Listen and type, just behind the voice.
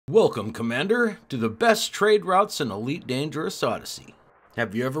Welcome, Commander, to the best trade routes in Elite Dangerous Odyssey.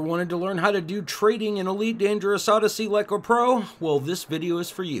 Have you ever wanted to learn how to do trading in Elite Dangerous Odyssey like a pro? Well, this video is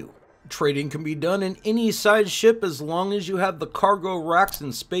for you. Trading can be done in any size ship as long as you have the cargo racks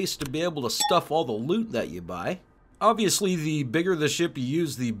and space to be able to stuff all the loot that you buy. Obviously, the bigger the ship you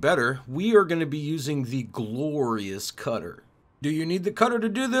use, the better. We are going to be using the glorious cutter. Do you need the cutter to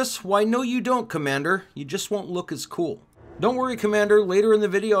do this? Why, no you don't, Commander. You just won't look as cool. Don't worry, Commander, later in the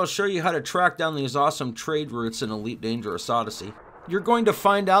video I'll show you how to track down these awesome trade routes in Elite Dangerous Odyssey. You're going to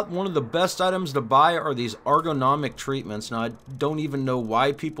find out one of the best items to buy are these ergonomic treatments. Now, I don't even know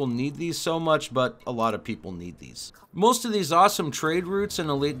why people need these so much, but a lot of people need these. Most of these awesome trade routes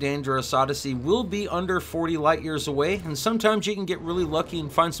in Elite Dangerous Odyssey will be under 40 light years away, and sometimes you can get really lucky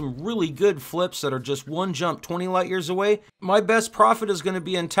and find some really good flips that are just one jump 20 light years away. My best profit is going to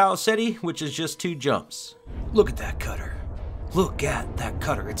be in Tau Ceti, which is just 2 jumps. Look at that cutter. Look at that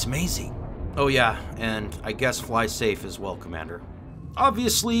cutter, it's amazing. Oh yeah, and I guess fly safe as well, Commander.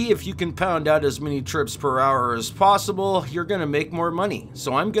 Obviously, if you can pound out as many trips per hour as possible, you're going to make more money.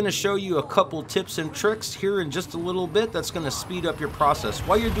 So I'm going to show you a couple tips and tricks here in just a little bit that's going to speed up your process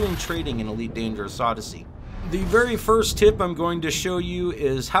while you're doing trading in Elite Dangerous Odyssey. The very first tip I'm going to show you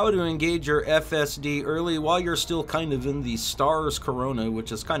is how to engage your FSD early while you're still kind of in the stars corona,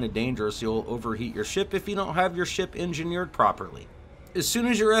 which is kind of dangerous. You'll overheat your ship if you don't have your ship engineered properly. As soon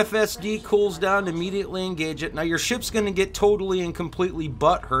as your FSD cools down, immediately engage it. Now your ship's going to get totally and completely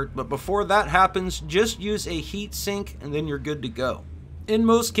butthurt, but before that happens, just use a heat sink and then you're good to go. In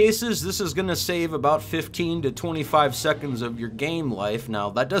most cases, this is going to save about 15 to 25 seconds of your game life. Now,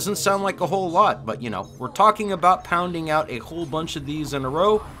 that doesn't sound like a whole lot, but you know, we're talking about pounding out a whole bunch of these in a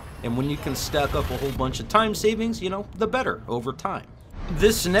row, and when you can stack up a whole bunch of time savings, you know, the better over time.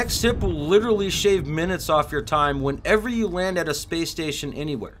 This next tip will literally shave minutes off your time whenever you land at a space station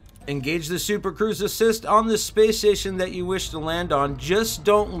anywhere. Engage the Super Cruise Assist on the space station that you wish to land on. Just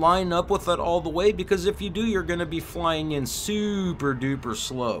don't line up with it all the way, because if you do, you're going to be flying in super duper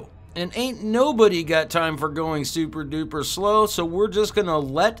slow. And ain't nobody got time for going super duper slow, so we're just going to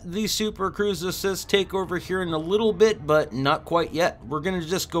let the Super Cruise Assist take over here in a little bit, but not quite yet. We're going to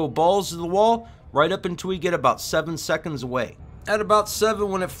just go balls to the wall right up until we get about 7 seconds away. At about 7,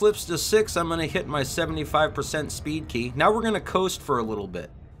 when it flips to 6, I'm going to hit my 75% speed key. Now we're going to coast for a little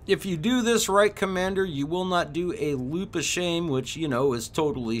bit. If you do this right, Commander, you will not do a loop of shame, which, you know, is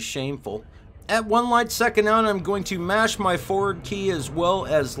totally shameful. At 1 light second out, I'm going to mash my forward key as well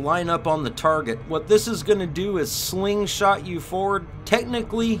as line up on the target. What this is going to do is slingshot you forward.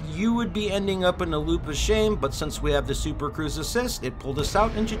 Technically, you would be ending up in a loop of shame, but since we have the Super Cruise Assist, it pulled us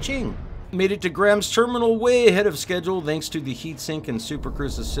out and cha-ching. Made it to Graham's Terminal way ahead of schedule thanks to the heatsink and Super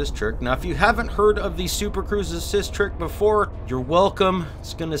Cruise Assist trick. Now, if you haven't heard of the Super Cruise Assist trick before, you're welcome.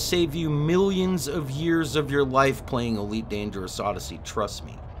 It's going to save you millions of years of your life playing Elite Dangerous Odyssey, trust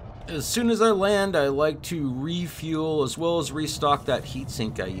me. As soon as I land, I like to refuel as well as restock that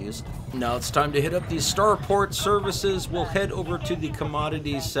heatsink I used. Now it's time to hit up these starport services. We'll head over to the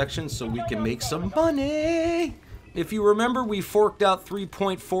commodities section so we can make some money. If you remember, we forked out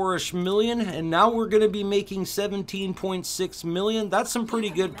 3.4-ish million, and now we're going to be making 17.6 million. That's some pretty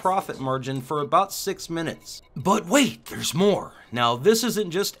good profit margin for about 6 minutes. But wait, there's more. Now, this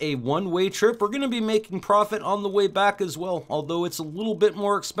isn't just a one-way trip. We're going to be making profit on the way back as well. Although it's a little bit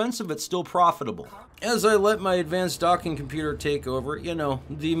more expensive, it's still profitable. As I let my advanced docking computer take over, you know,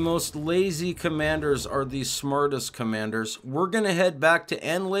 the most lazy commanders are the smartest commanders. We're going to head back to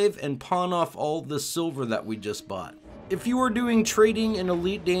Enlave and pawn off all the silver that we just bought. If you are doing trading in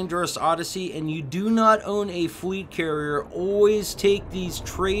Elite Dangerous Odyssey and you do not own a fleet carrier, always take these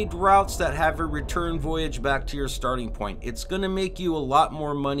trade routes that have a return voyage back to your starting point. It's going to make you a lot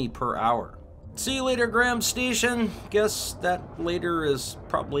more money per hour. See you later, Graham Station. Guess that later is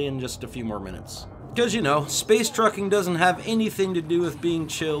probably in just a few more minutes. Because, you know, space trucking doesn't have anything to do with being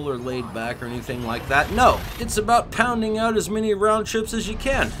chill or laid back or anything like that. No, it's about pounding out as many round trips as you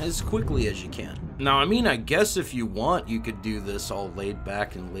can, as quickly as you can. Now, I mean, I guess if you want, you could do this all laid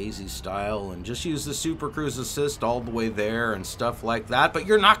back and lazy style and just use the Super Cruise Assist all the way there and stuff like that, but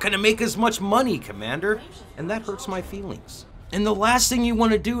you're not going to make as much money, Commander, and that hurts my feelings. And the last thing you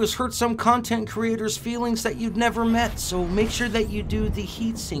want to do is hurt some content creators' feelings that you've never met, so make sure that you do the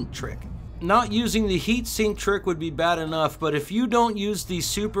heatsink trick. Not using the heatsink trick would be bad enough, but if you don't use the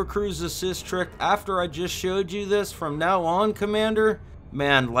Super Cruise Assist trick after I just showed you this from now on, Commander,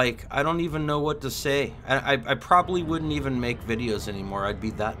 man, like, I don't even know what to say. I probably wouldn't even make videos anymore. I'd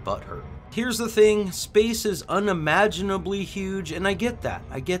be that butthurt. Here's the thing, space is unimaginably huge, and I get that.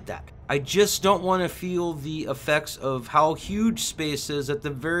 I just don't want to feel the effects of how huge space is at the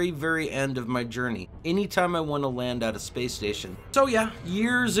very, very end of my journey, anytime I want to land at a space station. So yeah,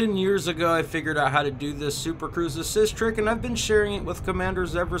 years and years ago I figured out how to do this Super Cruise Assist trick, and I've been sharing it with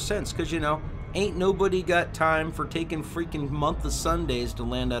commanders ever since, because you know, ain't nobody got time for taking freaking month of Sundays to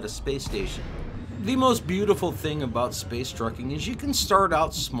land at a space station. The most beautiful thing about space trucking is you can start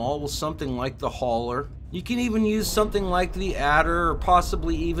out small with something like the Hauler. You can even use something like the Adder or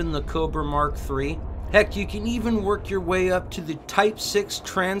possibly even the Cobra Mark III. Heck, you can even work your way up to the Type 6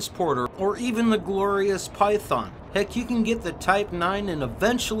 Transporter or even the glorious Python. Heck, you can get the Type 9 and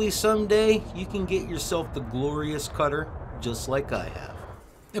eventually someday you can get yourself the glorious Cutter just like I have.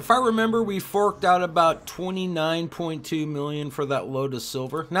 If I remember, we forked out about $29.2 million for that load of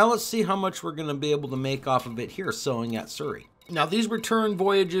silver. Now let's see how much we're going to be able to make off of it here selling at Surrey. Now these return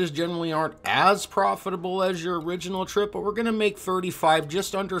voyages generally aren't as profitable as your original trip, but we're going to make 35,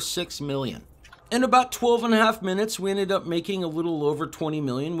 just under 6 million. In about 12.5 minutes, we ended up making a little over 20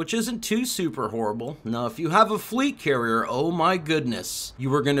 million, which isn't too super horrible. Now, if you have a fleet carrier, oh my goodness,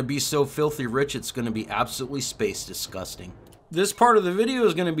 you are going to be so filthy rich, it's going to be absolutely space disgusting. This part of the video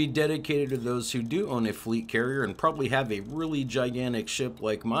is going to be dedicated to those who do own a fleet carrier and probably have a really gigantic ship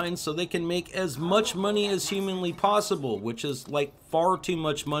like mine, so they can make as much money as humanly possible, which is like far too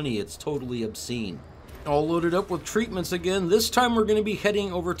much money. It's totally obscene. All loaded up with treatments again. This time we're going to be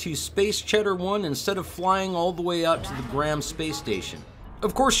heading over to Space Cheddar 1 instead of flying all the way out to the Graham Space Station.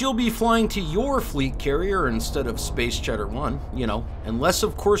 Of course, you'll be flying to your fleet carrier instead of Space Cheddar 1, you know, unless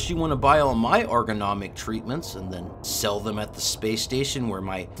of course you want to buy all my ergonomic treatments and then sell them at the space station where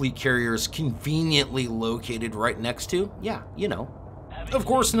my fleet carrier is conveniently located right next to. Yeah, you know. Of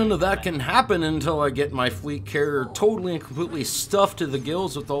course, none of that can happen until I get my fleet carrier totally and completely stuffed to the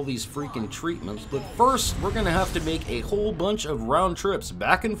gills with all these freaking treatments. But first, we're going to have to make a whole bunch of round trips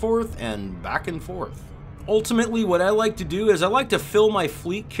back and forth and back and forth. Ultimately, what I like to do is I like to fill my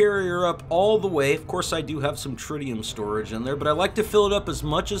fleet carrier up all the way. Of course, I do have some tritium storage in there, but I like to fill it up as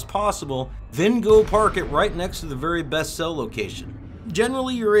much as possible, then go park it right next to the very best sell location.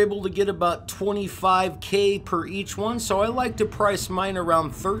 Generally, you're able to get about 25K per each one, so I like to price mine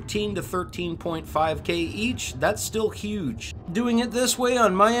around 13 to 13.5K each. That's still huge. Doing it this way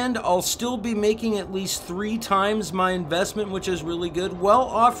on my end, I'll still be making at least 3 times my investment, which is really good, while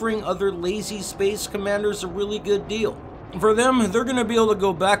offering other lazy space commanders a really good deal. For them, they're going to be able to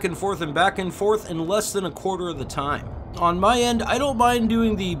go back and forth in less than a quarter of the time. On my end, I don't mind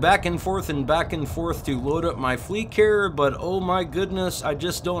doing the back and forth to load up my fleet carrier, but oh my goodness, I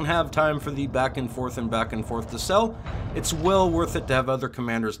just don't have time for the back and forth to sell. It's well worth it to have other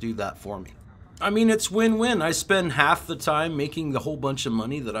commanders do that for me. I mean, it's win-win. I spend half the time making the whole bunch of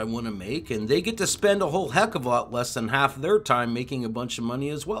money that I want to make, and they get to spend a whole heck of a lot less than half their time making a bunch of money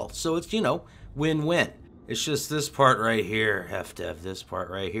as well. So it's, you know, win-win. It's just this part right here. Have to have this part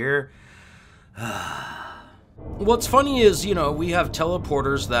right here. What's funny is, you know, we have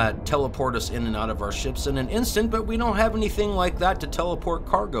teleporters that teleport us in and out of our ships in an instant, but we don't have anything like that to teleport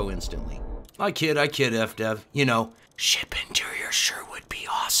cargo instantly. I kid, FDev. You know, ship interior sure would be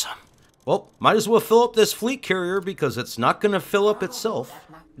awesome. Well, might as well fill up this fleet carrier because it's not going to fill up itself.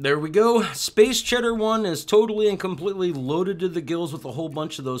 There we go. Space Cheddar 1 is totally and completely loaded to the gills with a whole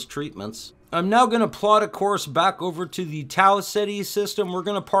bunch of those treatments. I'm now going to plot a course back over to the Talicetti system. We're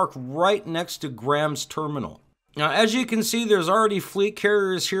going to park right next to Graham's terminal. Now, as you can see, there's already fleet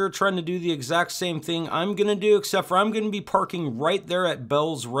carriers here trying to do the exact same thing I'm going to do, except for I'm going to be parking right there at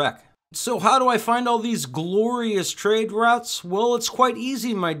Bell's Wreck. So how do I find all these glorious trade routes? Well, it's quite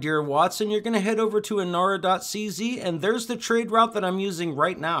easy, my dear Watson. You're going to head over to Inara.cz, and there's the trade route that I'm using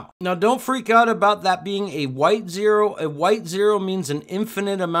right now. Now, don't freak out about that being a white zero. A white zero means an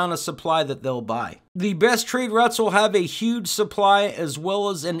infinite amount of supply that they'll buy. The best trade routes will have a huge supply as well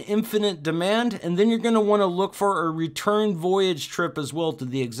as an infinite demand, and then you're going to want to look for a return voyage trip as well to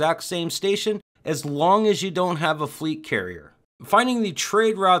the exact same station, as long as you don't have a fleet carrier. Finding the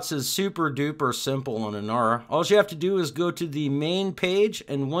trade routes is super duper simple on Inara. All you have to do is go to the main page,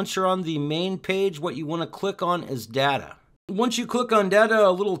 and once you're on the main page, what you want to click on is data. Once you click on data, a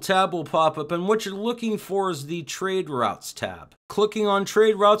little tab will pop up, and what you're looking for is the trade routes tab. Clicking on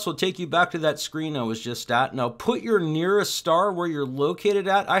trade routes will take you back to that screen I was just at. Now put your nearest star where you're located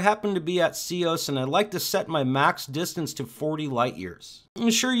at. I happen to be at Ceos, and I like to set my max distance to 40 light years.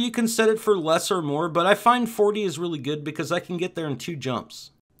 Sure, you can set it for less or more, but I find 40 is really good because I can get there in 2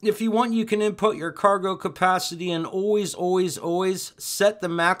 jumps. If you want, you can input your cargo capacity and always set the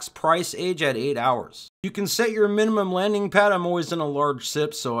max price age at 8 hours. You can set your minimum landing pad. I'm always in a large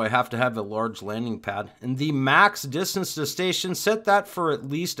ship, so I have to have a large landing pad. And the max distance to station, set that for at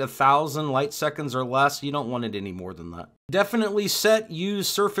least 1,000 light seconds or less. You don't want it any more than that. Definitely set use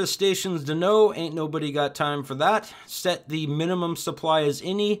surface stations to no. Ain't nobody got time for that. Set the minimum supply as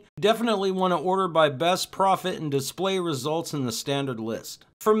any. Definitely want to order by best profit and display results in the standard list.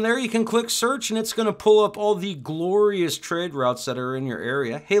 From there, you can click search and it's going to pull up all the glorious trade routes that are in your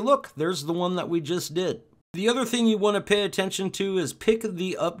area. Hey, look, there's the one that we just did. The other thing you want to pay attention to is pick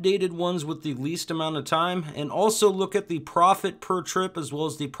the updated ones with the least amount of time, and also look at the profit per trip as well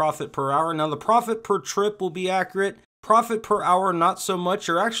as the profit per hour. Now, the profit per trip will be accurate. Profit per hour, not so much.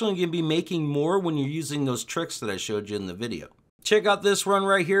 You're actually going to be making more when you're using those tricks that I showed you in the video. Check out this run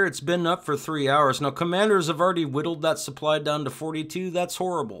right here. It's been up for 3 hours. Now, commanders have already whittled that supply down to 42. That's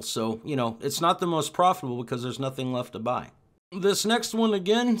horrible. So, you know, it's not the most profitable because there's nothing left to buy. This next one,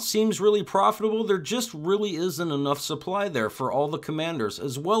 again, seems really profitable. There just really isn't enough supply there for all the commanders,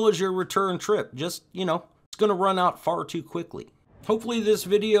 as well as your return trip. Just, you know, it's going to run out far too quickly. Hopefully this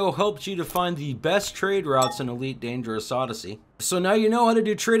video helped you to find the best trade routes in Elite Dangerous Odyssey. So now you know how to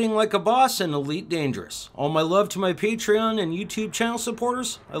do trading like a boss in Elite Dangerous. All my love to my Patreon and YouTube channel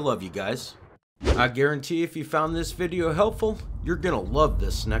supporters. I love you guys. I guarantee if you found this video helpful, you're gonna love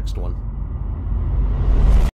this next one.